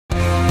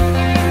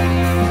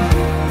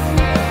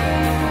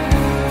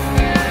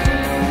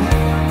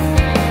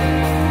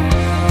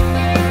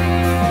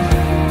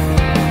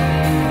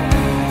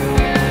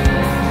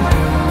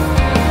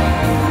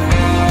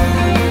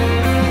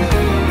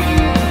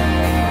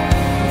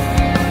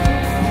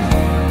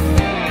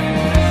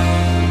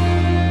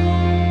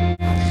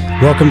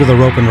Welcome to the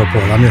Ropen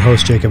Report. I'm your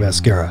host, Jacob S.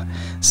 Guerra.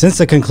 Since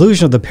the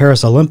conclusion of the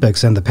Paris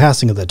Olympics and the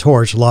passing of the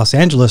torch, Los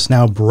Angeles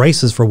now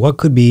braces for what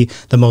could be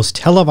the most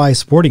televised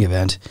sporting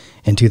event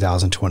in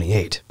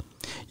 2028.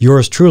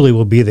 Yours truly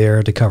will be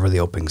there to cover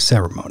the opening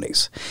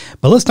ceremonies.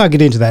 But let's not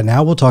get into that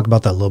now. We'll talk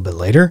about that a little bit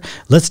later.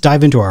 Let's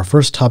dive into our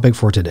first topic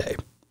for today.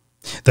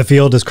 The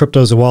field is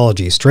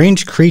cryptozoology,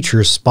 strange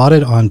creatures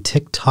spotted on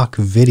TikTok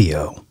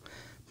video.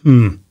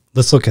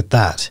 Let's look at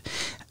that.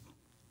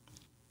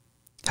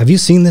 Have you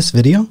seen this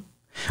video?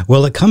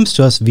 Well, it comes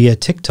to us via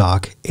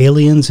TikTok,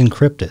 Aliens and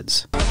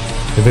Cryptids.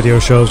 The video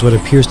shows what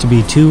appears to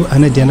be two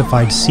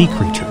unidentified sea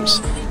creatures.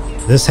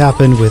 This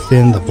happened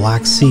within the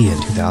Black Sea in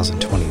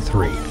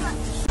 2023.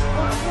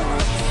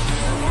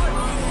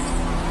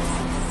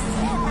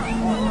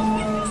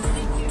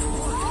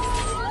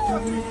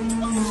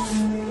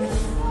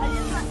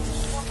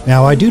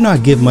 Now, I do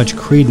not give much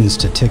credence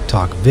to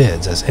TikTok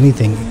vids, as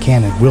anything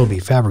can and will be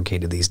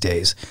fabricated these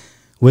days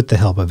with the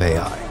help of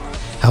AI.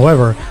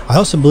 However, I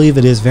also believe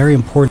it is very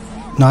important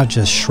not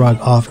just shrug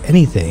off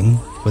anything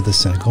with a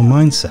cynical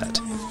mindset.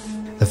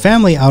 The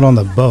family out on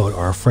the boat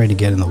are afraid to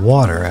get in the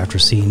water after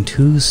seeing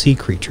two sea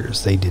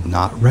creatures they did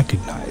not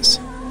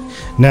recognize.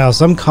 Now,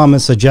 some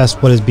comments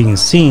suggest what is being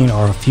seen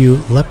are a few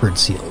leopard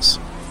seals,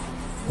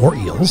 or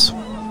eels.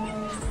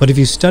 But if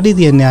you study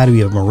the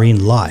anatomy of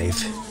marine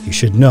life, you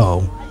should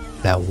know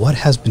that what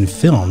has been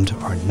filmed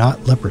are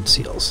not leopard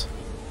seals,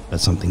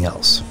 but something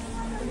else.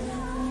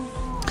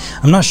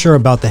 I'm not sure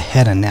about the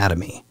head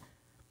anatomy.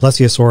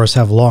 Plesiosaurs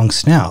have long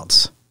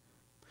snouts.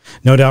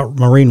 No doubt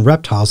marine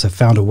reptiles have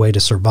found a way to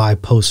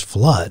survive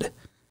post-flood.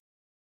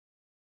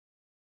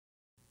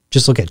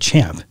 Just look at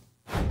Champ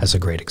as a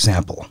great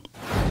example.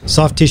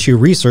 Soft tissue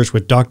research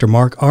with Dr.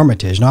 Mark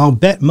Armitage. Now, I'll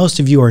bet most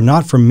of you are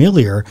not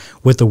familiar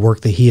with the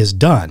work that he has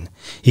done.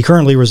 He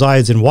currently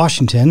resides in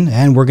Washington,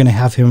 and we're going to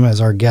have him as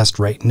our guest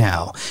right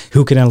now,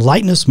 who can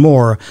enlighten us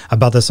more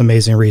about this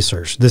amazing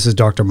research. This is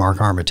Dr.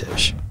 Mark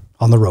Armitage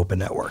on the Ropen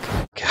Network.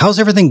 How's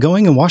everything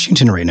going in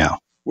Washington right now?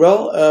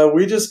 Well,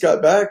 we just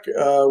got back.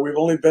 We've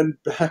only been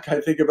back, I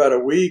think, about a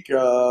week.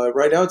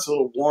 Right now it's a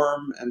little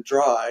warm and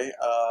dry,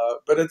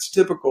 but it's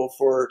typical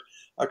for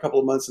a couple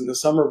of months in the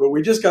summer. But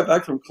we just got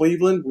back from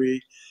Cleveland.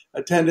 We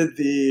attended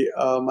the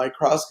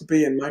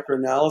Microscopy and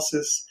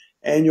Microanalysis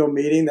annual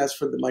meeting. That's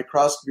for the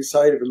Microscopy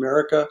Society of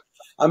America.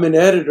 I'm an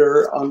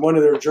editor on one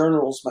of their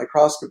journals,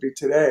 Microscopy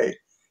Today.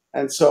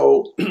 And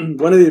so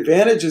one of the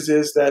advantages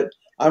is that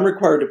I'm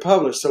required to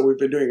publish. So we've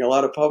been doing a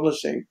lot of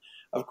publishing,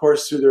 of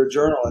course, through their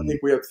journal. I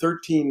think we have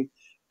 13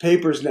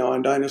 papers now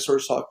on dinosaur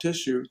soft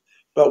tissue.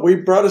 But we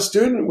brought a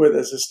student with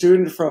us, a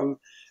student from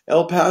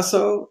El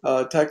Paso,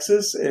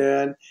 Texas,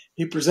 and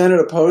he presented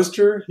a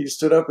poster. He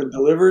stood up and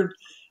delivered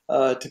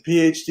to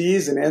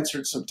PhDs and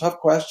answered some tough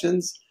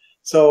questions.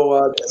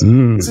 So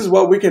this is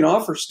what we can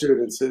offer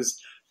students, is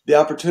the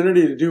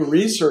opportunity to do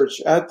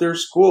research at their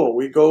school.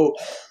 We go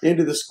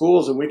into the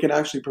schools and we can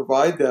actually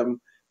provide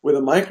them with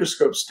a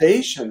microscope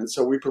station. And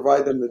so we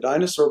provide them the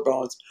dinosaur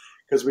bones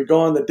because we go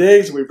on the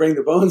digs and we bring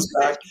the bones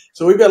back.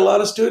 So we've got a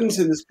lot of students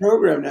in this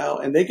program now,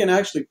 and they can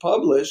actually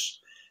publish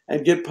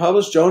and get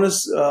published.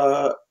 Jonas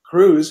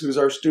Cruz, who's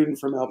our student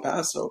from El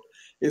Paso,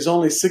 is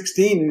only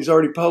 16 and he's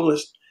already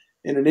published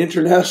in an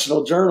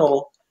international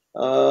journal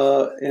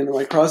in the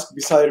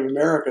Microscopy Society of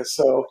America.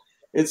 So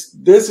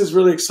this is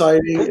really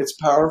exciting. It's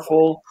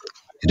powerful.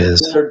 It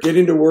is. They're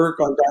getting to work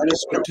on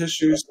dinosaur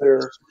tissues.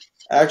 They're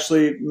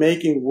actually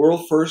making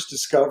world first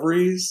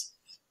discoveries.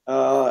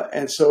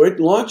 And so it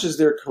launches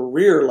their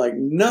career like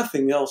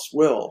nothing else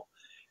will.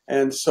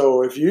 And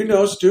so if you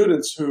know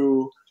students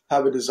who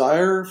have a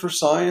desire for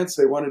science,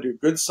 they want to do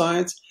good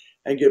science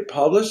and get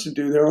published and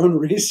do their own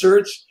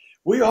research,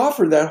 we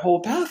offer that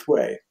whole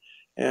pathway.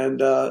 And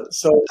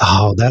so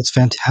oh, that's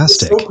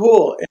fantastic. It's so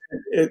cool.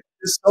 And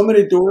so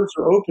many doors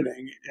are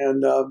opening.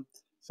 And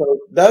so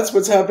that's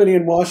what's happening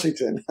in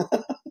Washington.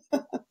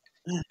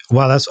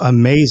 Wow, that's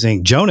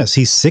amazing. Jonas,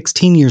 he's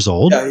 16 years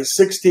old? Yeah, he's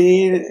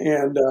 16,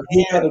 and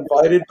he got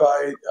invited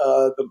by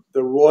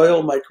the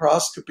Royal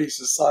Microscopy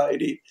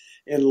Society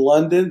in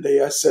London.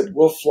 They said,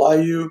 we'll fly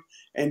you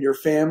and your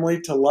family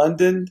to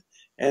London,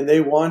 and they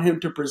want him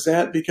to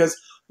present because,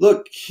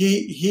 look,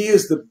 he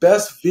is the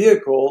best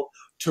vehicle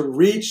to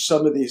reach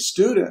some of these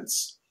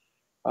students.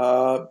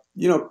 COVID,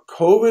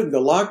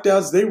 the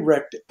lockdowns, they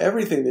wrecked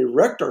everything. They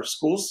wrecked our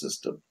school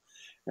system.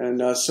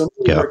 And so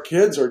many of our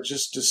kids are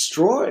just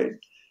destroyed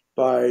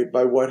by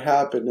what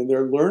happened, and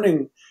their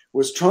learning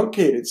was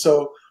truncated.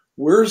 So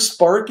we're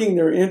sparking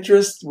their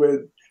interest with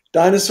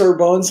dinosaur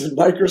bones and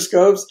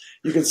microscopes.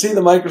 You can see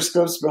the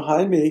microscopes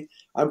behind me.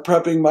 I'm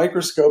prepping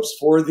microscopes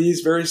for these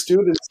very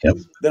students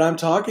that I'm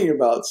talking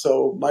about.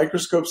 So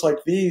microscopes like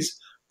these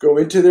go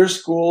into their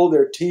school.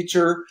 Their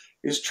teacher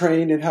is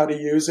trained in how to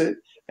use it,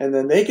 and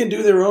then they can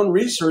do their own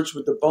research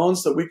with the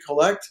bones that we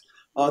collect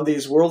on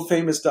these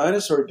world-famous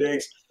dinosaur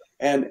digs.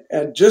 And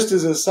just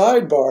as a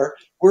sidebar,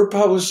 we're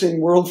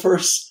publishing world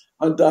first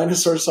on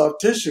dinosaur soft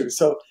tissue.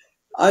 So,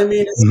 I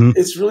mean,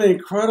 it's really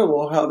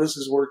incredible how this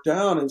has worked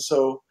out. And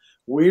so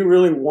we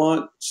really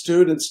want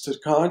students to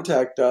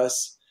contact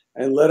us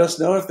and let us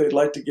know if they'd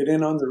like to get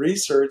in on the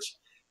research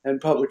and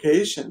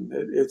publication.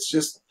 It's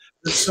just,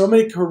 there's so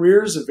many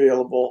careers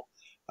available.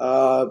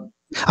 I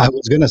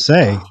was going to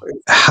say,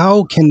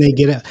 how can they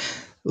get it?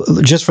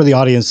 Just for the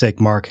audience sake,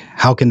 Mark,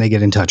 how can they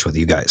get in touch with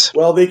you guys?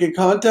 Well, they can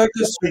contact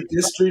us through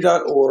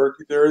distry.org.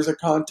 There is a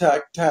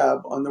contact tab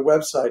on the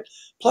website.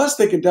 Plus,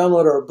 they can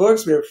download our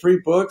books. We have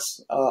free books.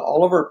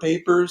 All of our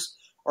papers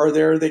are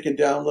there. They can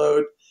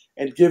download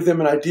and give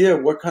them an idea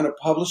of what kind of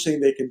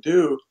publishing they can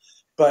do.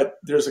 But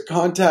there's a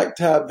contact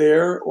tab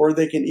there, or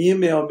they can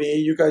email me.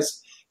 You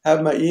guys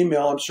have my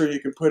email. I'm sure you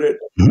can put it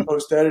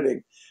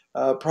post-editing,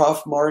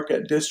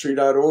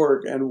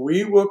 profmark@distry.org, and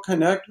we will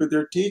connect with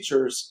their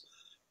teachers.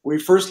 We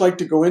first like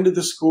to go into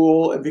the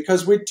school, and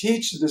because we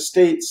teach the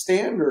state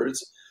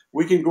standards,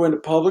 we can go into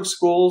public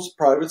schools,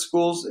 private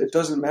schools. It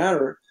doesn't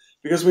matter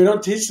because we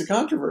don't teach the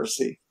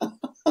controversy.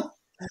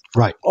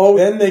 Right. Oh,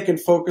 then they can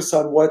focus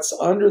on what's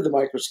under the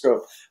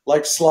microscope,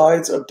 like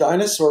slides of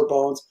dinosaur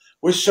bones,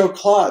 which show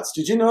clots.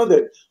 Did you know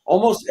that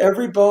almost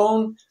every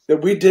bone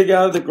that we dig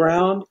out of the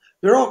ground,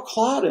 they're all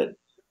clotted?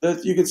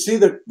 That you can see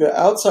the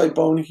outside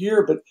bone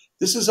here, but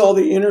this is all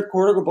the inner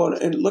cortical bone.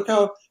 And look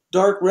how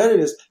dark red it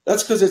is.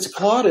 That's because it's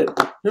clotted.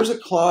 Here's a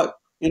clot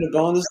in a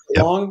bone. This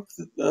is long.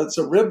 It's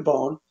a rib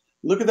bone.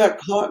 Look at that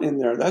clot in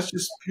there. That's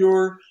just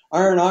pure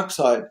iron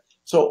oxide.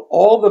 So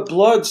all the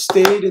blood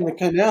stayed in the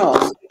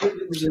canals.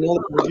 There's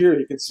another one here.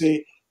 You can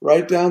see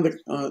right down the.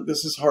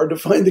 This is hard to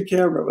find the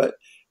camera, but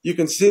you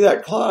can see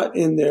that clot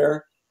in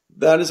there.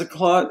 That is a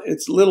clot.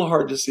 It's a little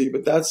hard to see,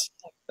 but that's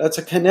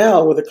a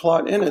canal with a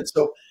clot in it.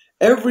 So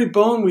every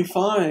bone we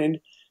find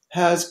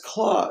has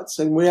clots,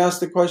 and we ask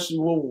the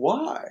question, well,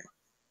 why?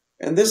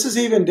 And this is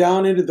even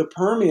down into the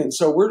Permian.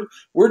 So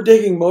we're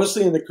digging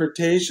mostly in the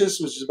Cretaceous,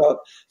 which is about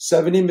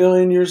 70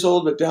 million years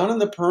old, but down in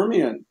the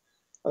Permian,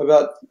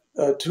 about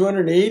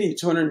 280,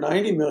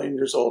 290 million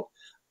years old.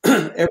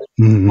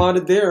 Everything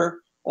plotted there.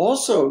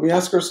 Also, we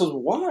ask ourselves,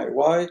 why?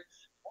 Why?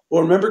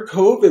 Well, remember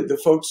COVID, the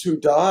folks who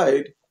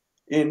died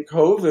in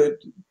COVID,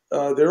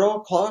 they're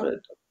all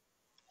clotted.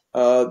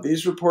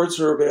 These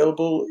reports are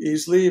available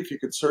easily. If you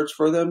could search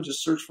for them,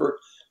 just search for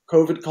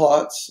COVID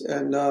clots,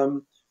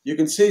 and you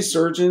can see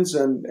surgeons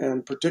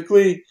and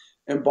particularly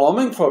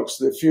embalming folks,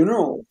 the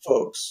funeral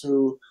folks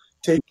who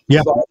take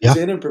bodies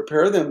in and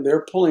prepare them.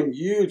 They're pulling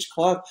huge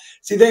clots.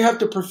 See, they have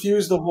to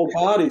perfuse the whole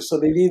body, so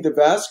they need the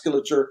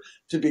vasculature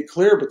to be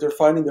clear, but they're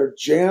finding they're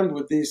jammed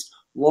with these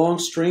long,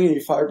 stringy,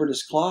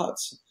 fibrinous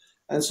clots.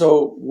 And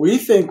so we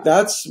think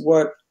that's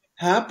what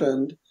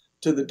happened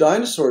to the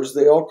dinosaurs.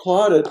 They all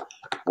clotted.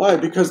 Why?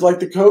 Because like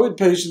the COVID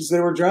patients,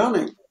 they were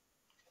drowning.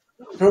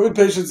 COVID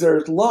patients, their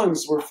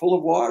lungs were full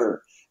of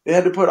water. They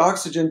had to put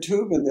oxygen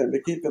tube in them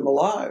to keep them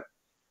alive.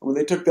 And when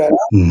they took that out,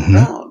 they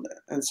drowned.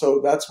 And so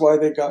that's why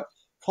they got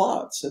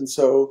clots. And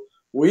so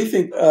we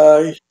think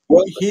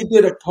he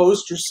did a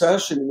poster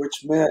session,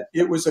 which meant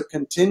it was a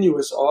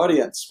continuous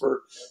audience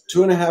for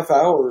 2.5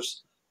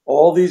 hours.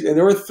 All these, and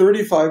there were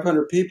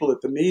 3,500 people at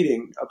the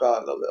meeting,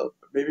 about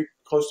maybe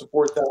close to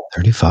 4,000.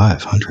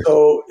 3,500.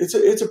 So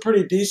it's a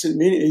pretty decent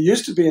meeting. It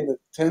used to be in the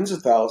tens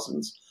of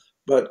thousands,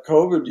 but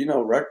COVID,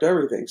 wrecked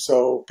everything.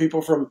 So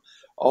people from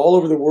all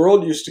over the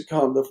world used to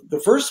come.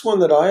 The first one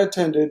that I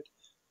attended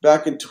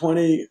back in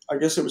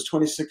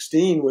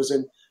 2016, was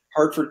in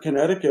Hartford,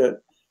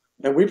 Connecticut.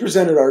 And we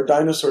presented our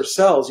dinosaur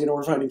cells.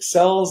 We're finding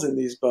cells in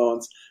these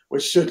bones,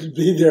 which shouldn't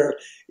be there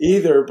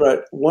either.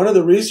 But one of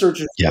the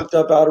researchers looked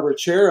up out of her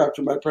chair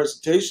after my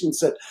presentation and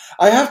said,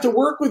 I have to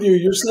work with you.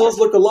 Your cells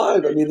look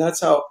alive. I mean,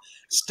 that's how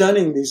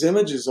stunning these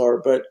images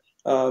are. But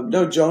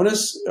no,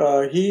 Jonas,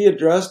 he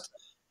addressed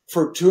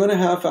for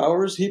 2.5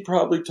 hours. He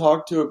probably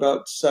talked to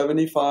about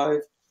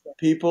 75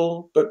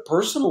 people, but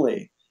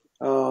personally,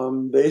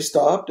 they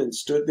stopped and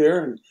stood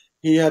there, and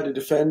he had to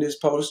defend his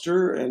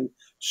poster and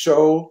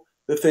show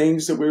the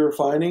things that we were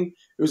finding.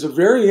 It was a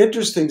very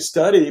interesting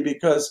study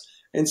because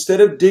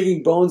instead of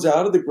digging bones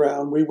out of the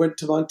ground, we went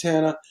to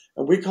Montana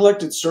and we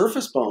collected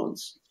surface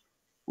bones.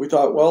 We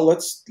thought, well,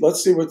 let's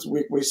see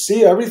we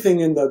see everything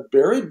in the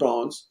buried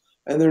bones,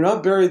 and they're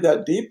not buried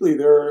that deeply.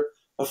 They're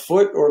a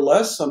foot or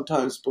less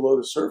sometimes below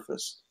the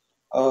surface.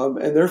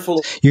 And they're full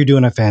of. You're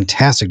doing a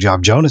fantastic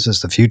job. Jonas is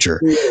the future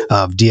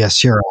of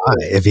DSCRI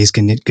if he's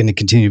going to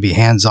continue to be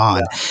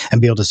hands-on and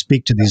be able to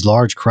speak to these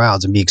large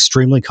crowds and be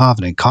extremely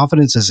confident.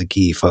 Confidence is a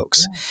key,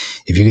 folks.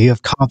 If you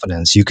have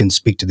confidence, you can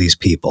speak to these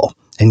people,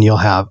 and you'll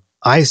have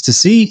eyes to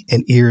see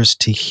and ears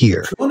to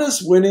hear.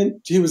 Jonas went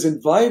in. He was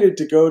invited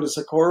to go to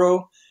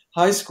Socorro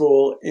High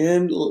School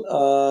in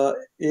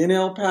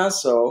El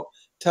Paso,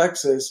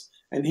 Texas,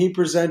 and he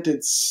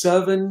presented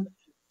 7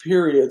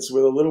 periods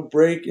with a little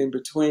break in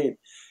between,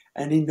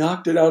 and he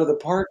knocked it out of the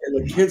park,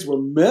 and the kids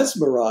were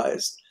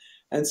mesmerized.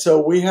 And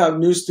so we have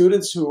new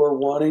students who are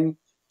wanting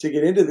to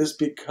get into this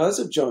because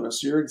of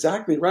Jonas. You're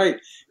exactly right.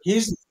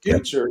 He's the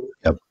future.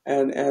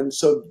 And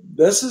so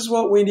this is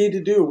what we need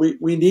to do.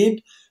 We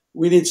need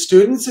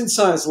students in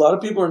science. A lot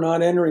of people are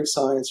not entering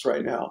science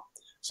right now.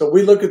 So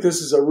we look at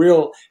this as a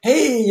real,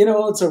 hey,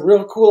 it's a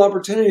real cool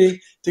opportunity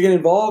to get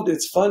involved.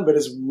 It's fun, but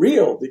it's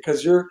real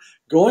because you're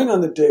going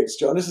on the digs.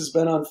 Jonas has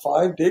been on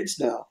 5 digs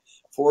now,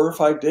 4 or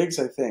 5 digs,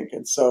 I think.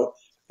 And so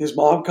his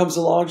mom comes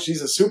along.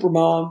 She's a super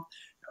mom.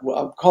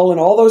 I'm calling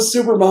all those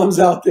super moms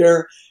out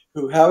there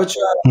who have a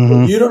child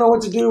that you don't know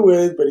what to do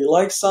with, but he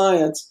likes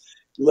science.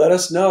 Let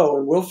us know,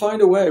 and we'll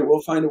find a way.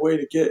 We'll find a way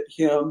to get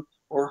him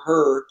or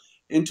her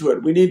into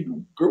it. We need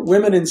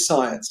women in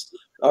science.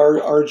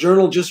 Our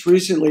journal just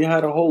recently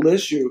had a whole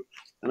issue,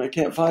 and I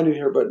can't find it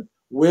here, but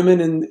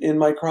women in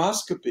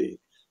microscopy.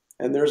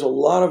 And there's a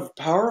lot of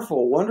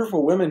powerful,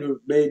 wonderful women who've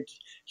made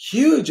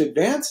huge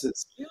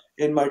advances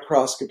in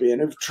microscopy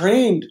and have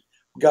trained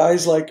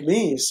guys like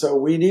me. So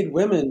we need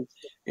women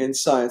in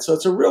science. So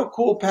it's a real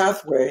cool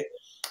pathway,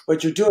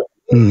 but you're doing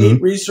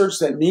neat research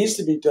that needs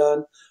to be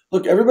done.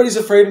 Look, everybody's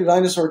afraid of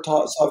dinosaur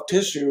soft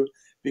tissue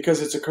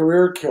because it's a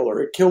career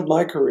killer. It killed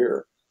my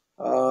career.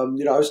 I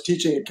was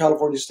teaching at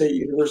California State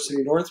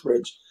University,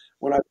 Northridge,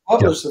 when I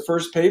published the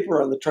first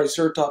paper on the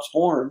Triceratops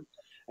horn.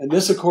 And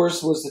this, of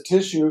course, was the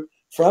tissue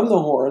from the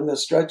horn, the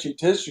stretchy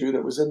tissue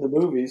that was in the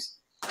movies.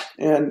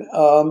 And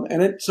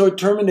it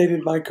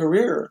terminated my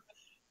career.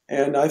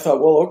 And I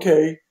thought, well,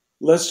 okay,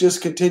 let's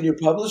just continue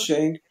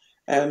publishing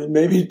and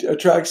maybe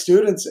attract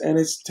students. And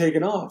it's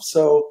taken off.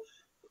 So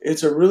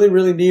it's a really,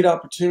 really neat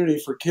opportunity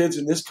for kids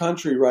in this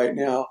country right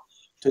now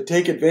to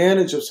take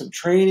advantage of some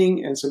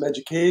training and some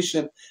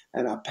education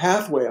and a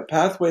pathway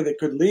that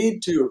could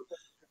lead to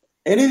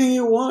anything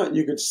you want.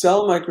 You could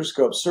sell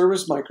microscopes,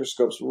 service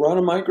microscopes, run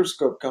a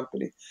microscope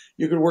company.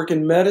 You could work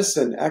in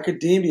medicine,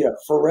 academia,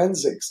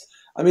 forensics.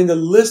 I mean, the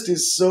list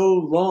is so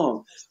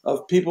long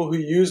of people who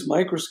use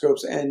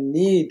microscopes and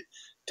need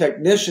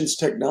technicians,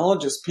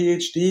 technologists,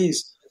 PhDs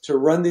to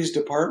run these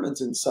departments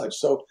and such.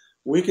 So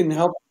we can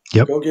help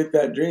go get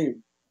that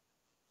dream.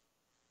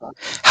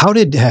 How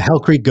did Hell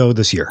Creek go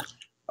this year?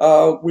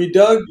 We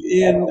dug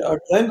in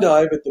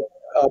Glendive at the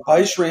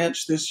Bice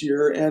Ranch this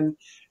year, and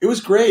it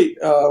was great.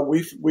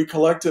 We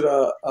collected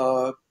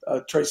a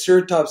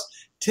Triceratops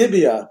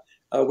tibia,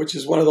 which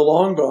is one of the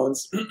long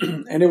bones,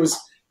 and it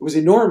was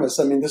enormous.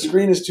 I mean, the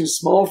screen is too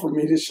small for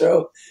me to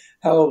show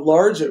how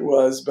large it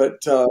was, but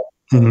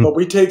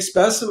we take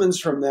specimens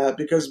from that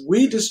because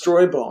we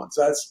destroy bones.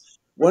 That's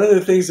one of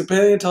the things the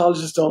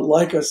paleontologists don't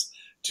like us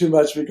too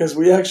much, because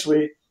we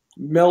actually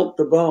melt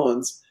the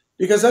bones,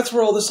 because that's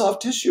where all the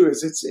soft tissue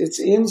is. It's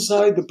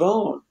inside the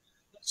bone.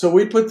 So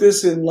we put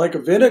this in like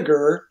a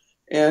vinegar,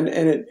 and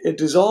it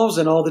dissolves,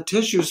 and all the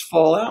tissues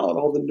fall out,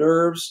 all the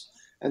nerves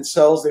and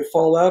cells, they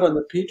fall out on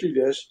the Petri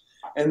dish,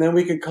 and then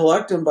we can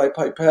collect them by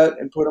pipette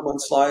and put them on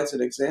slides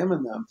and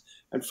examine them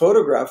and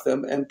photograph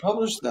them and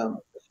publish them.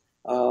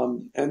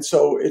 And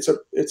so it's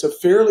a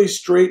fairly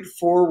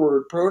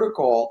straightforward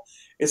protocol.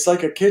 It's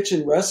like a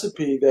kitchen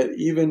recipe that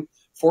even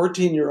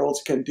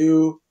 14-year-olds can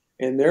do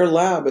in their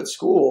lab at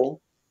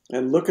school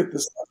and look at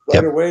this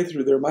right away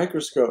through their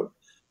microscope.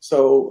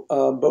 So,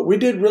 but we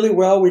did really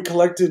well. We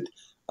collected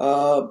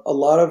a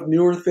lot of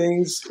newer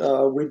things.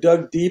 We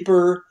dug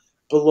deeper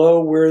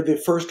below where the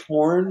first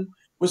horn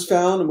was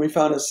found, and we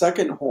found a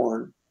second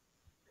horn.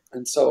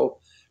 And so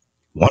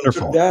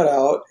wonderful. We took that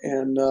out,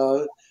 and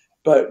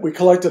but we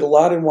collected a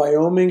lot in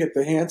Wyoming at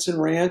the Hansen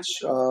Ranch.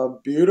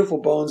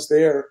 Beautiful bones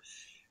there.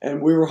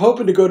 And we were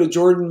hoping to go to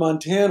Jordan,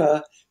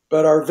 Montana,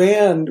 but our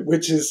van,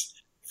 which is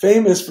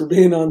famous for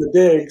being on the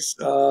digs,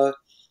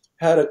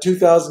 had a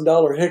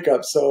 $2,000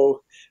 hiccup.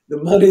 So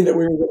the money that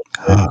we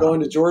were going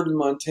to Jordan,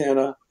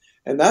 Montana,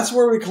 and that's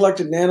where we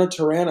collected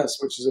Nanotyrannus,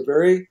 which is a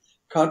very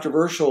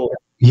controversial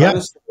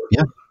dinosaur.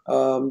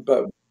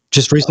 But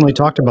just recently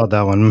talked about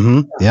that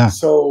one.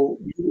 So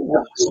we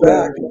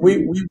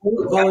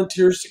want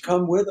volunteers to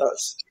come with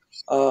us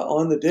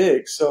on the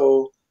dig.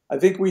 So I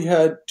think we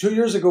had 2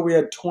 years ago, we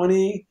had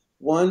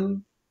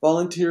 21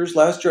 volunteers.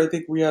 Last year, I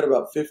think we had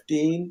about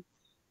 15.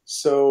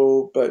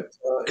 So, but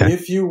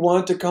if you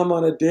want to come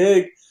on a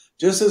dig,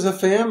 just as a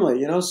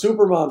family,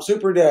 super mom,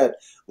 super dad,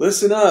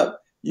 listen up.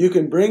 You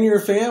can bring your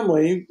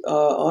family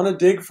on a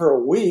dig for a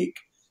week.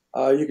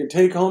 You can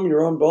take home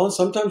your own bones.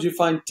 Sometimes you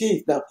find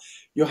teeth. Now,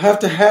 you'll have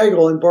to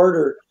haggle and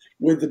barter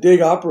with the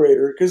dig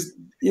operator, because,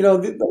 a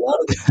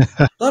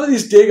lot of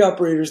these dig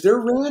operators,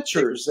 they're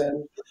ranchers,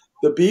 and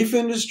the beef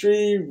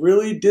industry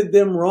really did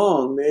them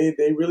wrong.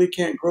 They really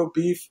can't grow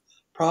beef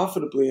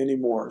profitably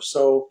anymore.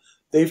 So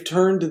they've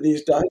turned to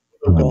these dinosaur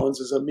bones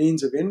as a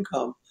means of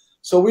income.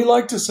 So we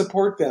like to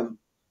support them.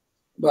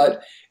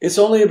 But it's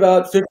only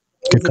about $50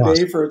 a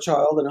day for a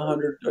child and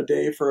 $100 a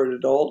day for an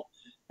adult.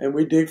 And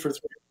we dig for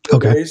 3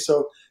 days.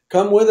 So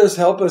come with us,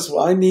 help us.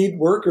 I need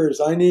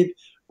workers. I need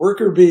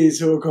worker bees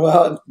who will go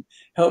out and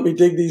help me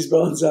dig these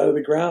bones out of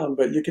the ground.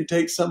 But you can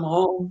take some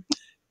home.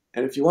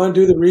 And if you want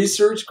to do the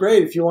research,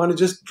 great. If you want to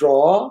just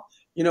draw,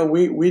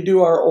 we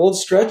do our old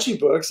stretchy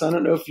books. I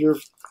don't know if your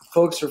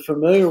folks are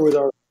familiar with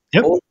our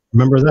old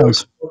remember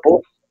those.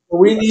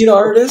 We need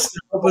artists to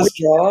help us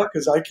draw,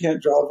 because I can't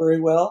draw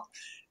very well.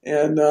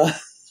 And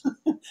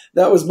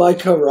that was my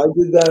cover. I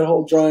did that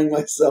whole drawing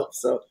myself.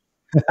 So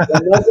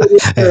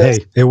hey,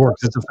 it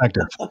works. It's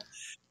effective.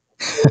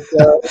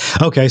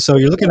 Okay, so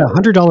you're looking at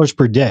 $100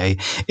 per day.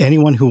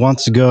 Anyone who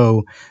wants to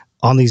go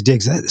on these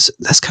digs,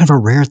 that's kind of a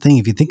rare thing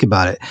if you think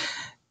about it.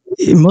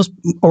 Most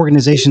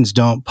organizations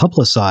don't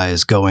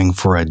publicize going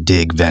for a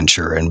dig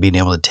venture and being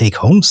able to take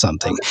home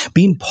something,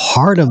 being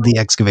part of the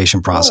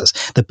excavation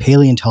process, the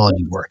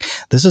paleontology work.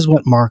 This is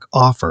what Mark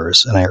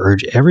offers, and I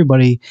urge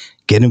everybody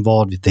get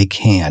involved if they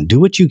can. Do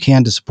what you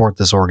can to support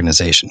this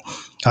organization.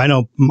 I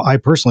know I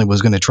personally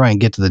was going to try and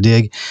get to the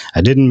dig.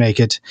 I didn't make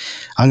it.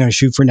 I'm going to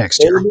shoot for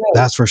next year.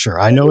 That's for sure.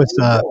 I know it's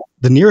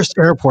the nearest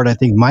airport, I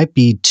think, might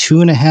be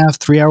 2.5,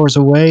 3 hours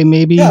away,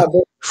 maybe. Yeah,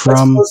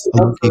 from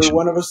for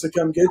one of us to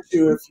come get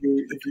you if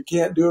you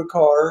can't do a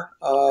car.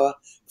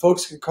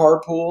 Folks can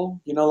carpool.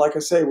 You know, like I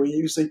say, we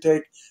usually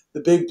take the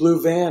big blue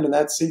van, and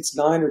that seats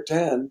 9 or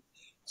 10.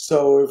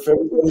 So if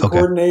everybody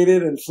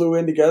coordinated and flew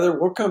in together,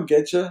 we'll come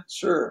get you,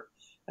 sure,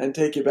 and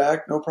take you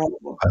back, no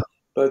problem.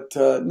 But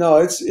no,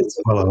 it's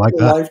a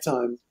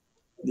lifetime.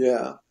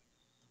 Yeah,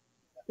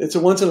 it's a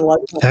once in a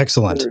lifetime.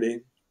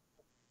 Excellent.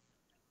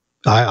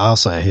 I'll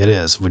say it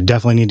is. We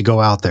definitely need to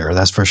go out there.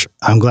 That's for sure.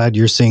 I'm glad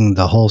you're seeing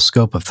the whole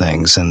scope of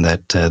things, and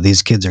that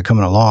these kids are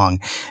coming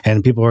along,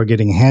 and people are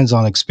getting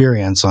hands-on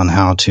experience on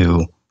how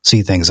to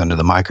see things under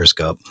the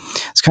microscope.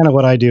 It's kind of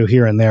what I do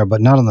here and there,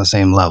 but not on the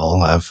same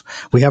level.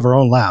 We have our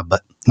own lab,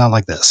 but not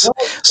like this.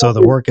 So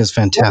the work is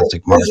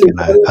fantastic, Mark, and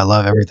I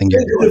love everything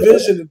you're doing.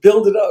 Division and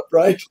build it up,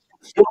 right?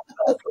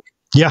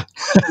 Yeah.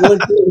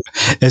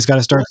 It's got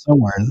to start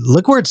somewhere. And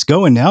look where it's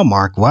going now,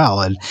 Mark. Wow.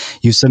 And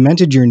you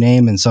cemented your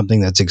name in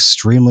something that's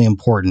extremely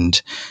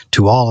important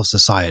to all of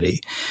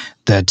society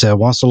that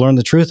wants to learn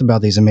the truth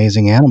about these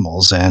amazing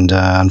animals. And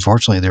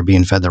unfortunately, they're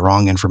being fed the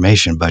wrong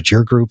information. But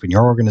your group and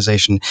your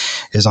organization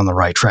is on the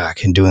right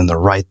track and doing the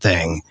right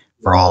thing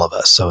for all of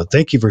us. So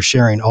thank you for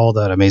sharing all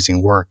that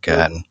amazing work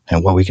and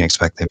what we can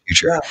expect in the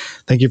future. Yeah.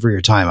 Thank you for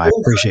your time. I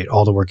appreciate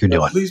all the work you're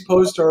doing. Please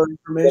post our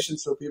information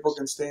so people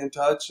can stay in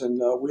touch.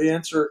 And we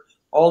answer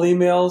all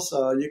emails.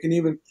 You can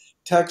even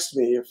text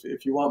me.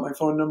 If you want my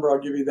phone number, I'll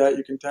give you that.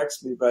 You can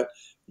text me. But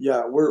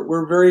yeah,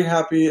 we're very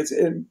happy.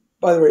 And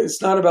by the way,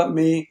 it's not about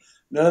me.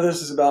 None of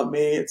this is about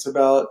me. It's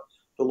about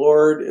the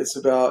Lord. It's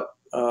about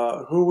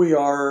who we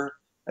are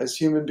as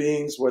human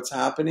beings, what's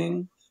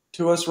happening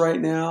to us right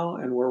now,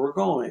 and where we're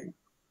going.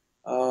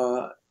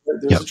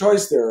 There's a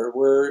choice there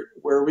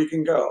where we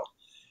can go.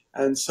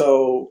 And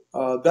so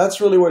that's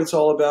really what it's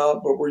all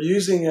about. But we're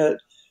using it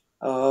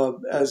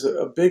as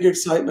a big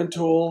excitement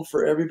tool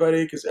for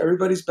everybody, because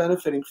everybody's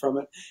benefiting from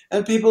it.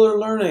 And people are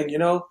learning, you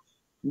know,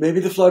 maybe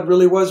the flood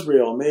really was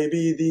real.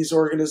 Maybe these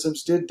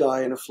organisms did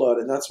die in a flood,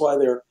 and that's why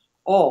they're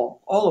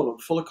all of them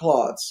full of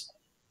clots.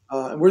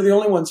 And we're the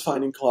only ones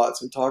finding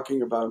clots and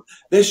talking about them.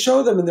 They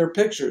show them in their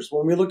pictures.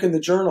 When we look in the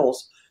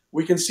journals,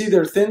 we can see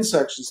their thin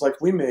sections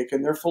like we make,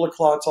 and they're full of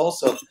clots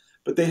also.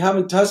 But they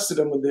haven't tested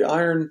them with the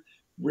iron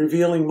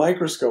revealing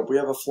microscope. We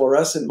have a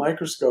fluorescent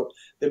microscope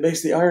that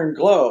makes the iron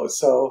glow.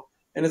 So,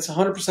 and it's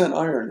 100%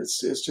 iron. It's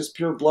just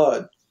pure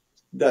blood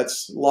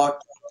that's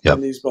locked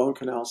in these bone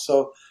canals.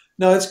 So,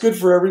 no, it's good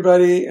for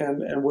everybody,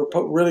 and we're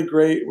really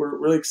great. We're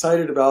really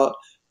excited about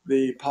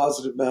the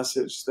positive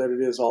message that it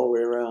is all the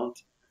way around.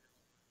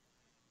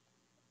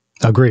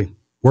 Agree.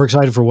 We're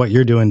excited for what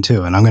you're doing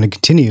too, and I'm going to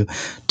continue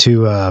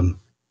to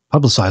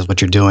publicize what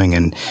you're doing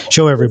and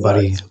show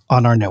everybody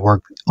on our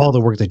network all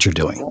the work that you're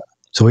doing.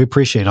 So we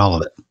appreciate all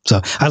of it. So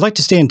I'd like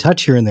to stay in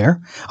touch here and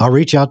there. I'll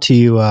reach out to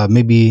you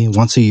maybe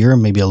once a year,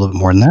 maybe a little bit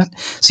more than that,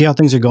 see how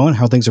things are going,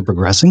 how things are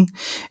progressing.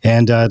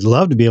 And I'd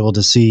love to be able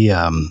to see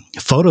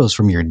photos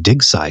from your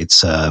dig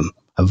sites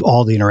of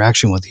all the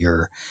interaction with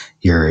your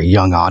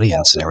young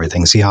audience and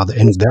everything, see how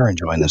they're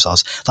enjoying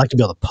themselves. I'd like to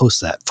be able to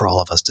post that for all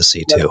of us to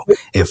see too,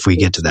 if we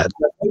get to that.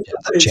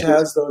 It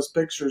has those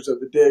pictures of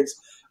the digs.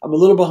 I'm a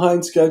little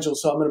behind schedule,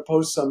 so I'm going to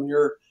post some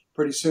here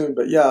pretty soon.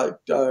 But yeah,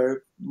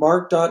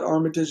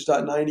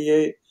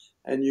 mark.armitage.98,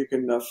 and you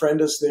can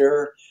friend us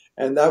there.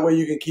 And that way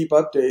you can keep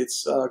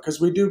updates,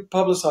 because we do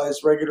publicize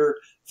regular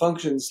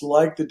functions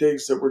like the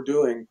digs that we're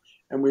doing,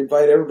 and we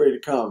invite everybody to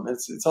come.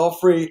 It's all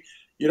free.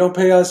 You don't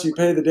pay us, you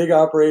pay the dig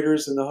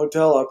operators and the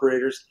hotel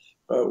operators.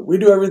 But we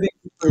do everything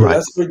for free. Right.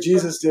 That's the way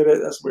Jesus did it.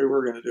 That's the way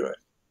we're going to do it.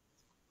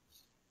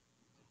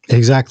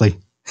 Exactly.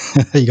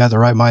 You got the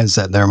right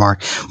mindset there,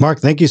 Mark. Mark,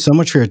 thank you so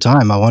much for your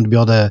time. I wanted to be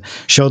able to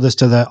show this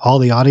to all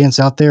the audience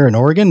out there in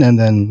Oregon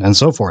and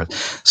so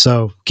forth.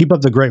 So keep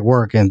up the great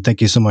work, and thank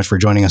you so much for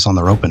joining us on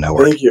the Ropen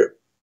Network. Thank you.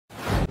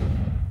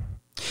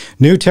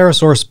 New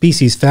pterosaur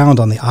species found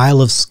on the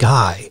Isle of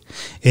Skye.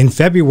 In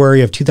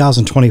February of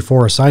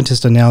 2024,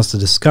 scientists announced the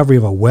discovery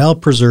of a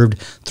well-preserved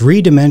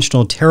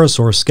three-dimensional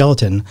pterosaur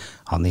skeleton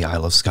on the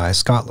Isle of Skye,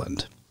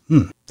 Scotland.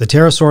 The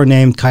pterosaur,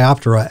 named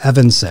Ceoptera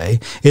Evansae,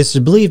 is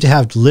believed to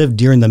have lived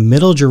during the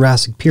Middle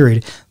Jurassic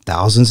period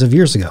thousands of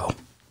years ago.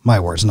 My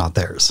words, not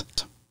theirs.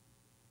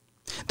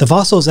 The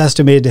fossil is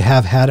estimated to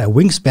have had a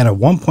wingspan of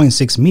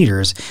 1.6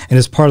 meters and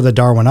is part of the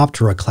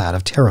Darwinoptera clade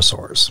of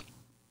pterosaurs.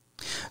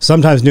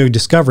 Sometimes new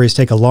discoveries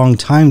take a long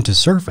time to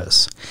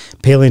surface.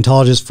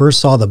 Paleontologists first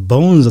saw the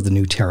bones of the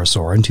new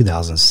pterosaur in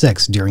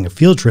 2006 during a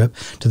field trip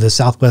to the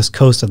southwest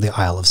coast of the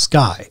Isle of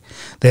Skye.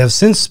 They have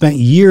since spent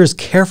years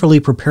carefully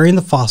preparing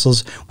the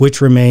fossils,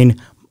 which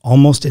remain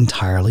almost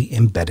entirely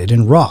embedded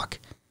in rock,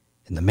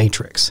 in the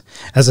matrix,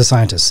 as the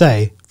scientists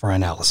say, for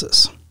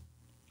analysis.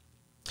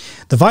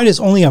 The find is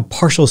only a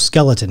partial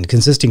skeleton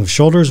consisting of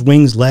shoulders,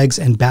 wings, legs,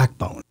 and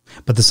backbone,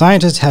 but the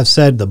scientists have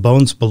said the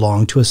bones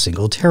belong to a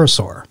single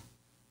pterosaur.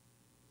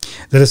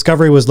 The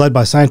discovery was led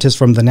by scientists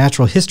from the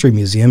Natural History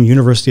Museum,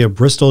 University of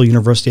Bristol,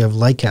 University of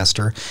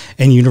Leicester,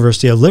 and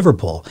University of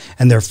Liverpool,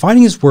 and their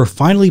findings were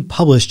finally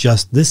published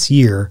just this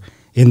year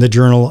in the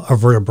Journal of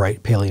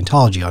Vertebrate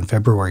Paleontology on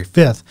February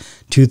 5th,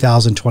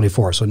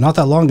 2024, so not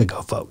that long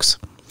ago, folks.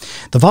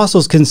 The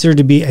fossil is considered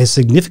to be a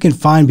significant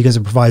find because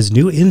it provides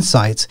new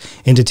insights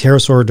into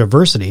pterosaur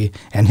diversity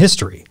and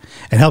history,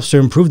 and helps to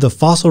improve the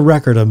fossil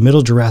record of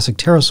Middle Jurassic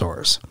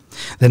pterosaurs.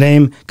 The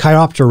name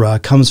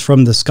Ceoptera comes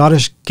from the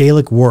Scottish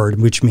Gaelic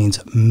word which means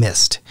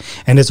mist,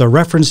 and is a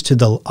reference to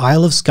the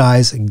Isle of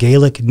Skye's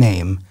Gaelic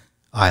name,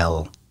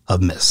 Isle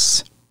of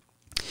Mists.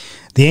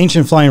 The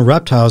ancient flying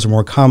reptiles are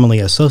more commonly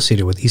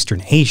associated with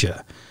Eastern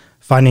Asia.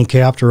 Finding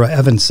Ceoptera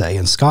Evansae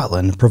in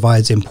Scotland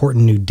provides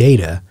important new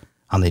data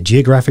on the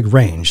geographic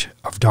range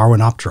of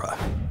Darwinoptera,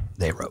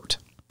 they wrote.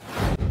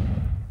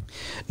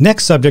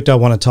 Next subject I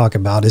want to talk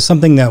about is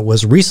something that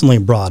was recently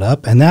brought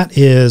up, and that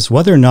is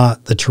whether or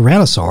not the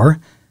Tyrannosaur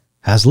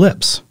has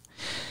lips.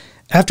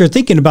 After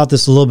thinking about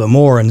this a little bit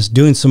more and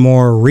doing some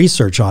more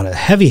research on it,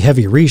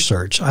 heavy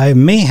research, I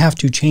may have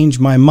to change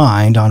my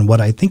mind on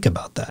what I think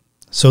about that.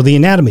 So the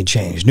anatomy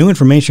changed, new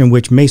information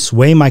which may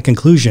sway my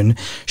conclusion,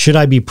 should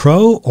I be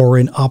pro or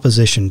in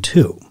opposition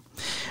to?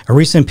 A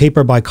recent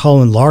paper by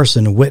Colin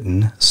Larson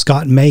Witten,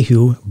 Scott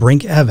Mayhew,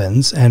 Brink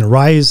Evans, and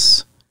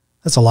Rise,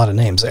 that's a lot of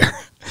names there,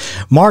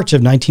 March of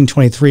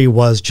 1923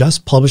 was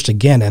just published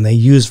again, and they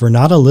used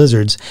Vernata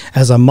lizards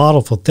as a model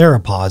for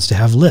theropods to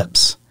have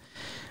lips.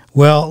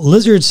 Well,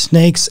 lizard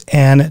snakes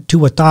and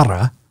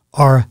tuatara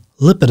are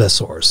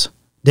lepidosaurs,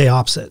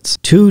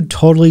 diopsids, two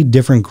totally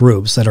different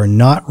groups that are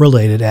not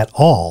related at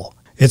all.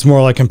 It's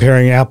more like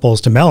comparing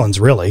apples to melons,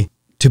 really.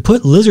 To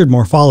put lizard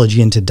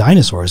morphology into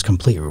dinosaurs is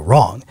completely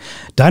wrong.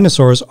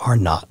 Dinosaurs are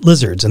not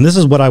lizards, and this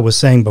is what I was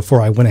saying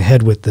before I went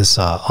ahead with this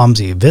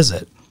OMSI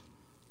visit.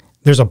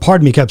 There's a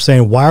part of me kept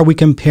saying, why are we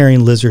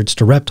comparing lizards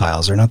to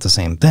reptiles? They're not the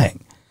same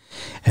thing.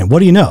 And what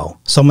do you know?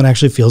 Someone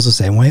actually feels the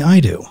same way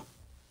I do.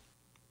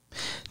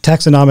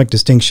 Taxonomic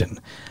distinction.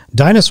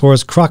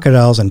 Dinosaurs,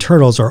 crocodiles, and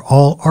turtles are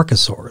all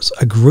archosaurs,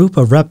 a group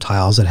of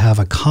reptiles that have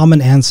a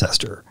common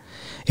ancestor.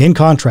 In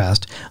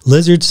contrast,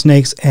 lizards,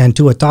 snakes, and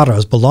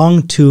tuataras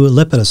belong to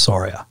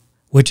Lepidosauria,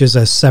 which is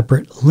a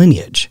separate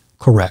lineage.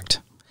 Correct.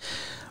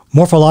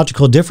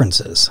 Morphological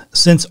differences.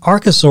 Since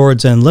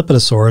archosaurs and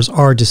lepidosaurs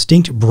are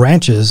distinct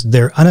branches,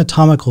 their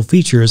anatomical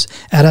features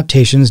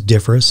adaptations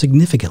differ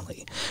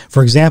significantly.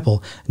 For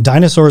example,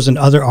 dinosaurs and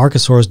other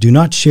archosaurs do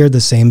not share the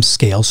same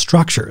scale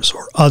structures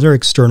or other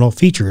external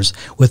features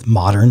with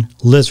modern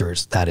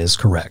lizards. That is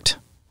correct.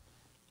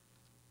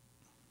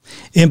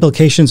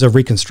 Implications of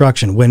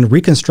reconstruction. When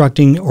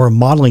reconstructing or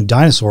modeling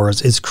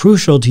dinosaurs, it's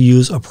crucial to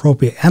use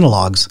appropriate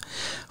analogs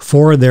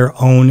for their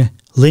own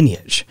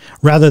lineage,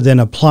 rather than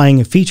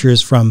applying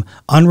features from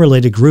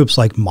unrelated groups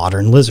like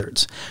modern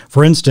lizards.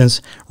 For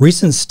instance,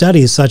 recent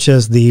studies such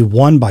as the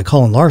one by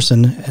Colin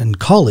Larson and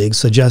colleagues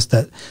suggest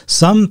that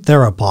some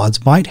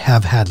theropods might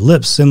have had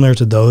lips similar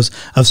to those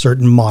of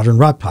certain modern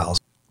reptiles.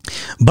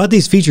 But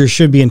these features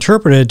should be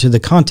interpreted to the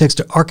context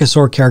of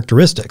archosaur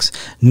characteristics,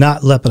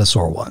 not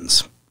lepidosaur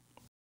ones.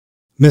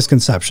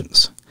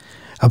 Misconceptions.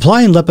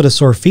 Applying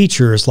lepidosaur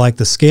features like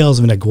the scales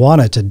of an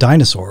iguana to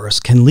dinosaurs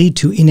can lead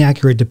to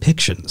inaccurate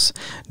depictions.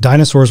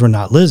 Dinosaurs were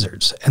not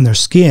lizards, and their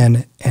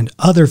skin and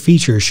other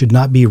features should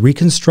not be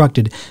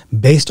reconstructed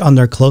based on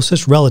their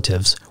closest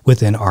relatives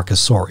within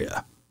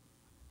Archosauria.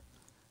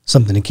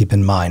 Something to keep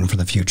in mind for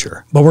the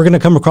future. But we're going to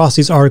come across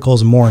these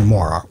articles more and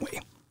more, aren't we?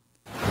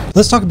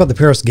 Let's talk about the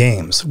Paris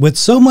Games. With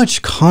so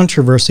much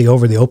controversy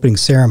over the opening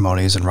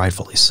ceremonies, and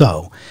rightfully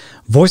so,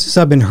 voices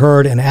have been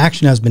heard and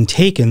action has been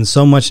taken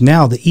so much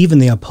now that even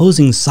the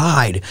opposing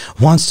side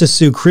wants to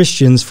sue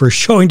Christians for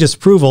showing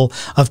disapproval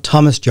of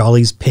Thomas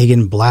Jolly's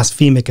pagan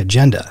blasphemic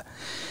agenda.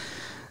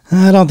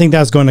 I don't think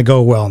that's going to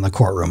go well in the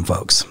courtroom,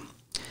 folks.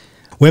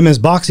 Women's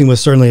boxing was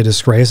certainly a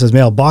disgrace as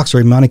male boxer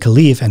Imani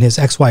Khalif and his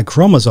XY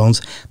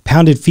chromosomes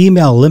pounded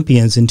female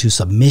Olympians into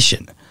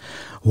submission.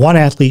 One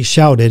athlete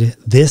shouted,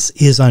 "This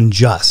is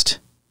unjust."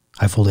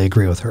 I fully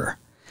agree with her,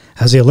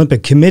 as the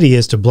Olympic Committee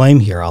is to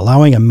blame here,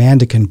 allowing a man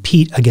to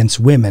compete against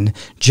women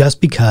just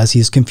because he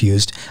is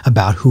confused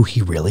about who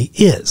he really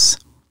is.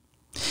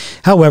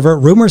 However,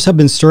 rumors have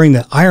been stirring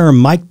that Iron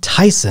Mike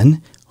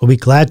Tyson will be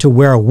glad to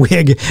wear a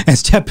wig and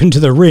step into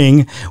the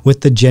ring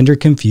with the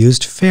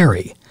gender-confused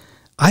fairy.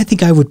 I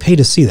think I would pay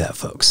to see that,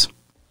 folks.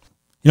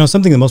 You know,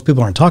 something that most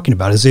people aren't talking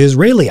about is the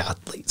Israeli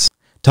athletes.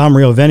 Tom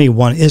Rioveni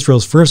won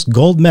Israel's first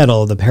gold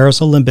medal of the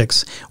Paris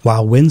Olympics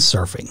while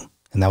windsurfing,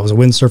 and that was a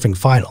windsurfing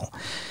final.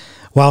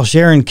 while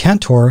Sharon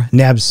Cantor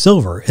nabbed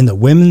silver in the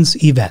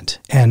women's event,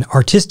 and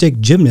artistic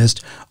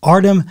gymnast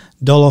Artem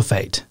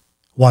Dolofeit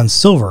won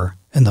silver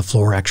in the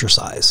floor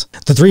exercise.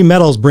 The 3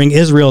 medals bring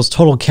Israel's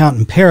total count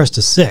in Paris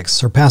to 6,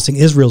 surpassing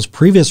Israel's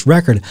previous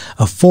record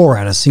of 4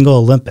 at a single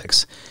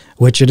Olympics,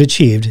 which it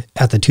achieved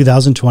at the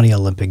 2020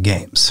 Olympic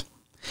Games.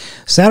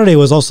 Saturday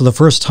was also the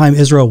first time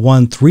Israel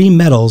won 3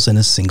 medals in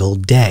a single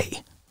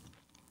day.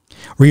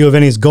 Rio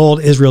Veni's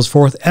gold, Israel's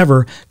 4th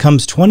ever,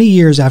 comes 20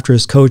 years after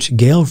his coach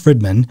Gail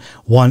Friedman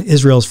won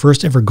Israel's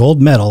first ever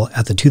gold medal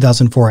at the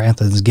 2004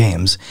 Athens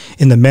Games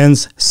in the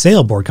men's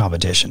sailboard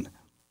competition.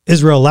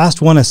 Israel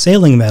last won a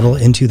sailing medal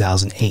in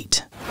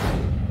 2008.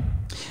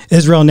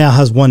 Israel now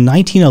has won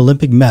 19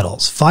 Olympic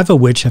medals, 5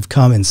 of which have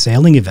come in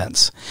sailing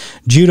events.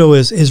 Judo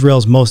is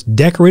Israel's most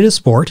decorated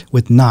sport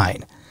with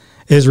 9.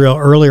 Israel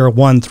earlier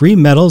won 3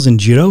 medals in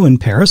judo in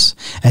Paris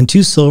and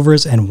 2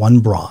 silvers and 1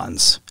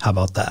 bronze. How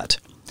about that?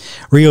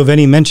 Rio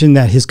Veni mentioned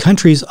that his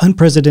country's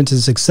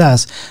unprecedented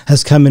success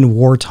has come in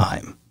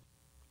wartime.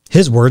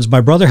 His words,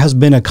 "My brother has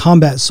been a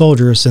combat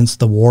soldier since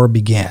the war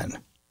began.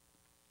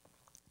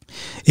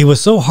 It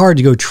was so hard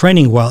to go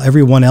training while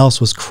everyone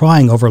else was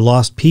crying over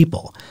lost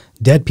people,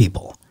 dead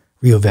people,"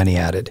 Rio Veni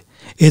added.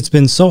 "It's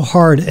been so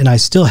hard and I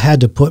still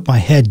had to put my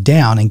head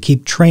down and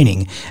keep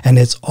training, and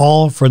it's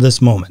all for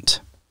this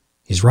moment."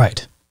 He's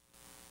right.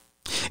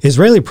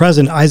 Israeli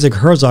President Isaac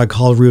Herzog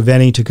called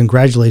Ruveni to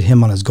congratulate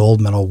him on his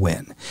gold medal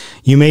win.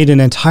 "You made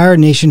an entire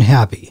nation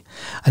happy,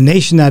 a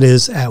nation that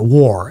is at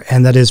war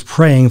and that is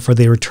praying for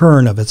the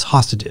return of its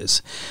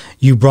hostages.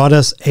 You brought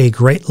us a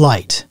great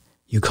light.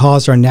 You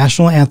caused our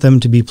national anthem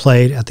to be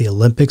played at the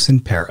Olympics in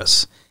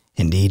Paris."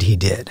 Indeed, he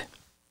did.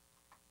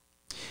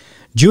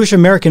 Jewish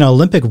American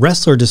Olympic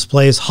wrestler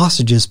displays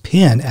hostages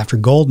pin after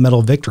gold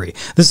medal victory.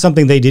 This is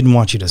something they didn't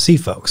want you to see,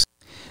 folks.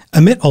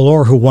 Amit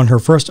Alor, who won her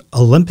first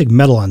Olympic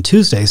medal on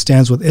Tuesday,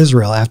 stands with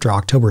Israel after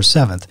October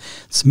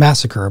 7th's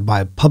massacre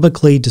by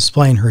publicly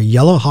displaying her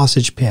yellow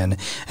hostage pin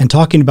and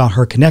talking about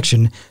her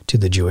connection to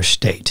the Jewish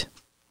state.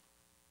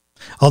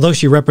 Although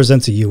she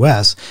represents the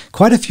U.S.,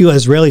 quite a few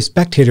Israeli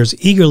spectators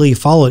eagerly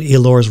followed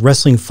Elor's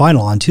wrestling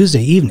final on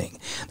Tuesday evening.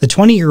 The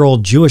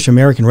 20-year-old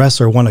Jewish-American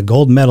wrestler won a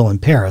gold medal in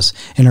Paris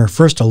in her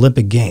first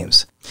Olympic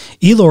Games.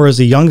 Elor is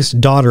the youngest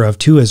daughter of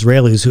 2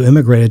 Israelis who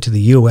immigrated to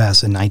the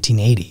U.S. in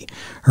 1980.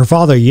 Her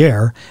father,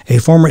 Yair, a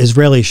former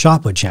Israeli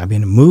shot put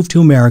champion, moved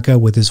to America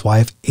with his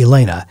wife,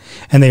 Elena,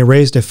 and they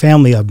raised a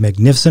family of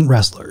magnificent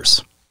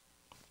wrestlers.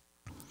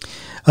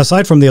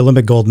 Aside from the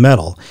Olympic gold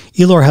medal,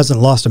 Elor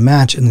hasn't lost a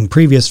match in the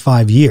previous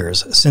 5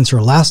 years. Since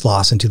her last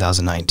loss in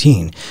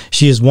 2019,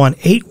 she has won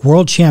 8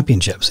 world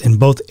championships in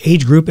both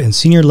age group and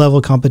senior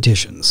level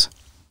competitions.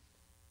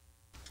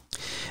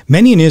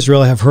 Many in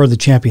Israel have heard the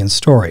champion's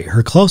story,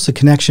 her close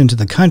connection to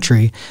the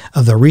country,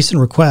 of the recent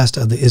request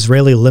of the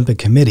Israeli Olympic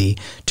Committee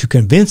to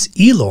convince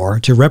Elor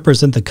to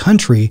represent the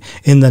country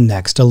in the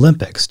next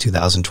Olympics,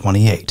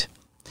 2028.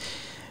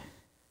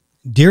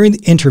 During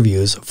the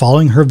interviews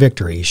following her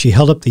victory, she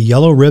held up the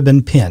yellow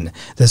ribbon pin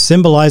that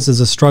symbolizes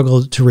the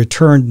struggle to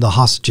return the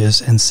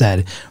hostages and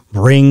said,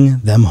 "Bring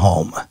them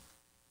home."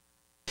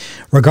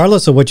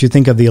 Regardless of what you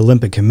think of the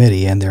Olympic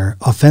Committee and their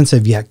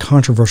offensive yet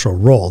controversial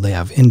role they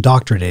have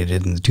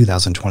indoctrinated in the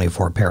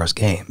 2024 Paris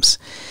Games,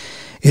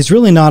 it's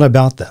really not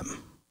about them.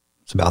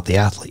 It's about the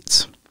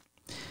athletes.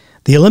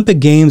 The Olympic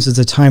Games is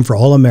a time for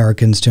all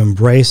Americans to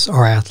embrace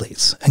our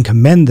athletes and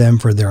commend them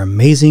for their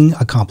amazing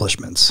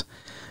accomplishments.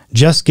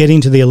 Just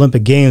getting to the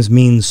Olympic Games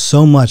means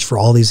so much for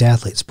all these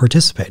athletes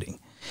participating.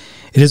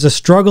 It is a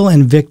struggle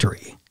and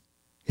victory.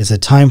 It's a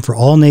time for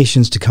all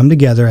nations to come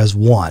together as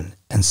one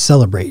and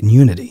celebrate in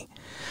unity.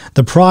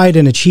 The pride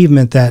and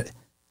achievement that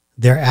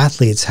their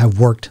athletes have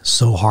worked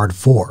so hard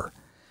for.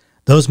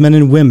 Those men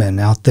and women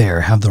out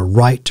there have the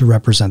right to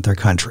represent their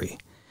country.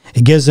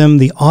 It gives them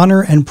the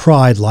honor and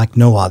pride like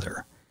no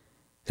other.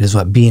 It is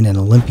what being an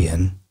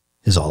Olympian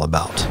is all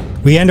about.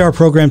 We end our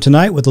program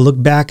tonight with a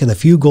look back at the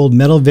few gold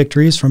medal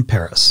victories from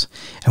Paris,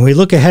 and we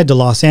look ahead to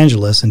Los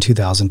Angeles in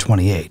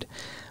 2028.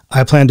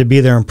 I plan to be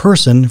there in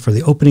person for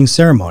the opening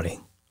ceremony,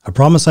 a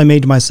promise I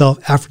made to myself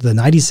after the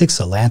 '96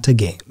 Atlanta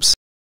Games.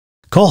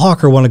 Cole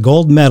Hawker won a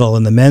gold medal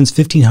in the men's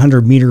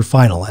 1,500-meter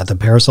final at the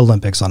Paris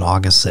Olympics on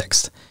August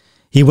 6th.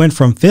 He went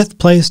from 5th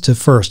place to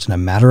 1st in a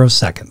matter of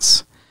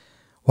seconds.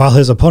 While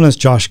his opponents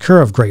Josh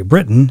Kerr of Great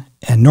Britain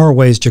and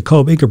Norway's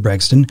Jakob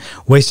Ingebrigtsen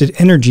wasted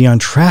energy on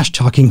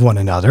trash-talking one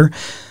another,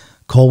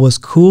 Cole was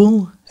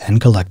cool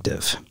and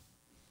collective.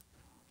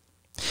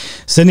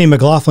 Sydney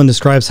McLaughlin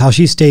describes how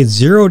she stayed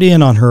zeroed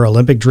in on her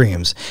Olympic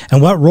dreams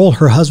and what role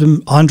her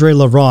husband Andre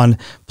Lavron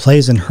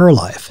plays in her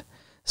life.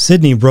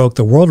 Sydney broke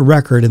the world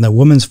record in the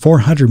women's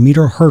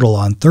 400-meter hurdle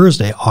on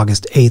Thursday,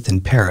 August 8th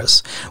in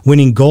Paris,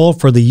 winning gold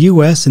for the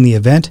U.S. in the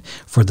event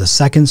for the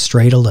 2nd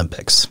straight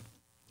Olympics.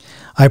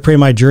 I pray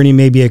my journey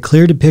may be a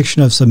clear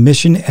depiction of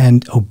submission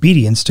and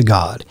obedience to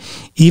God.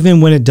 Even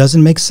when it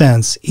doesn't make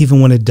sense,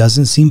 even when it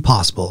doesn't seem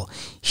possible,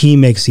 He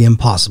makes the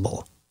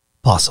impossible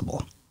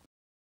possible.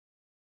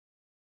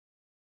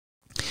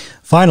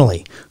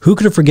 Finally, who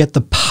could forget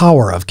the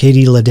power of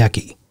Katie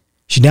Ledecky?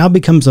 She now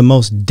becomes the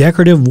most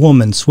decorative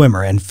woman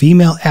swimmer and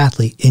female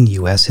athlete in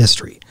U.S.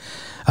 history.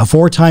 A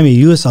 4-time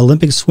U.S.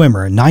 Olympic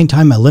swimmer,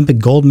 9-time Olympic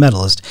gold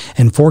medalist,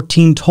 and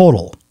 14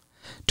 total,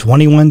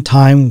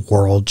 21-time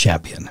world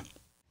champion.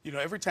 You know,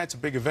 every time it's a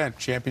big event,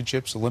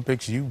 championships,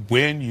 Olympics, you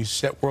win, you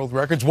set world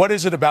records. What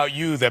is it about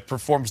you that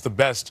performs the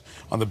best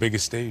on the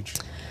biggest stage?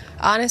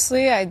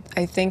 Honestly, I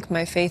think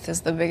my faith is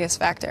the biggest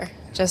factor.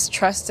 Just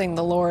trusting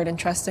the Lord and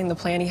trusting the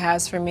plan He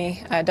has for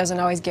me. It doesn't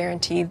always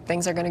guarantee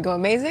things are going to go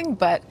amazing,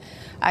 but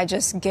I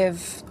just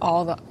give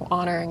all the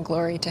honor and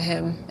glory to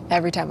Him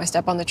every time I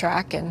step on the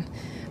track, and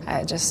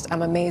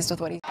I'm amazed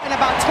with what He... In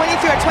about 23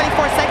 or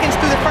 24 seconds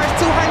through the first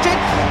 200,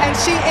 and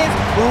she is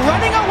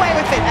running away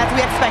with it as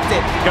we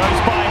expected. Goes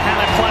by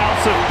Hannah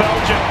Klaus of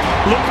Belgium.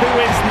 Look who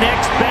is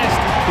next best.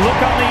 Look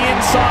on the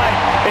inside.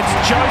 It's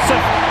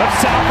Joseph of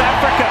South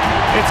Africa.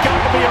 It's going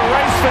to be a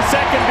race for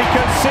second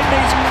because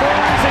Sydney's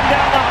cruising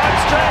down the home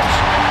stretch.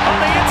 On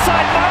the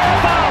inside,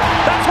 Maribel.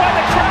 That's why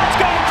the crowd's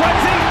going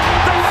crazy.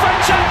 The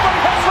French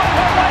athlete has run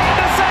her way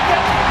into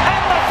second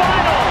and the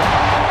final.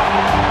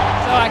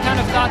 So I kind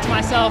of thought to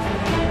myself,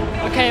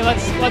 okay,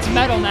 let's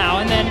medal now.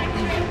 And then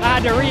I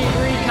had to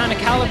kind of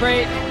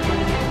calibrate,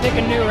 pick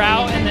a new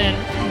route, and then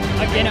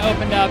again it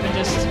opened up, and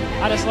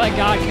I just let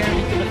God carry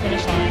me through the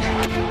finish line.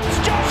 It's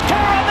Josh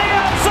Kerr on the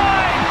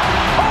outside.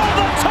 All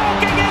the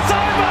talking is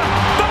over.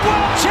 The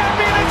world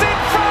champion is in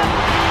front,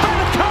 but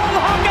Cole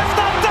Hocker's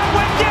not done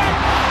with yet.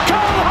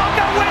 Cole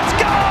Hocker wins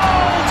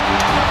gold.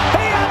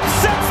 He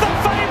upsets the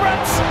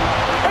favourites.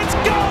 It's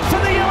gold for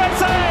the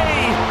USA.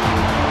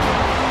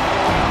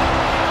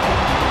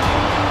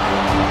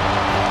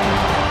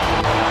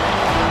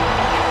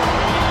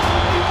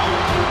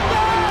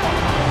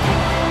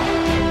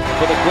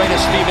 For the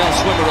greatest female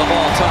swimmer of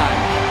all time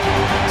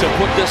to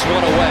put this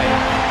one away.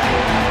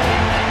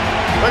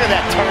 Look at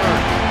that turn.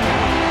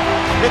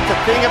 It's a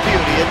thing of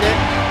beauty, isn't it?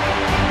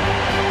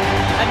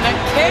 And the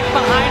kick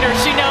behind her,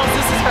 she knows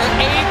this is her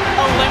 8th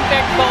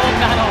Olympic gold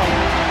medal.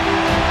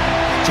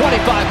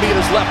 25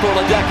 meters left for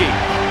Ledecky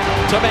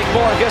to make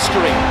more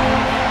history.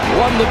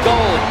 Won the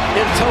gold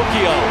in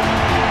Tokyo.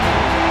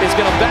 Is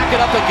going to back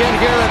it up again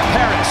here in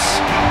Paris.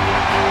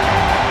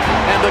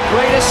 And the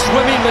greatest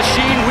swimming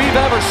machine we've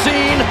ever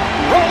seen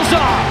rolls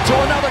on to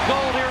another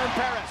gold.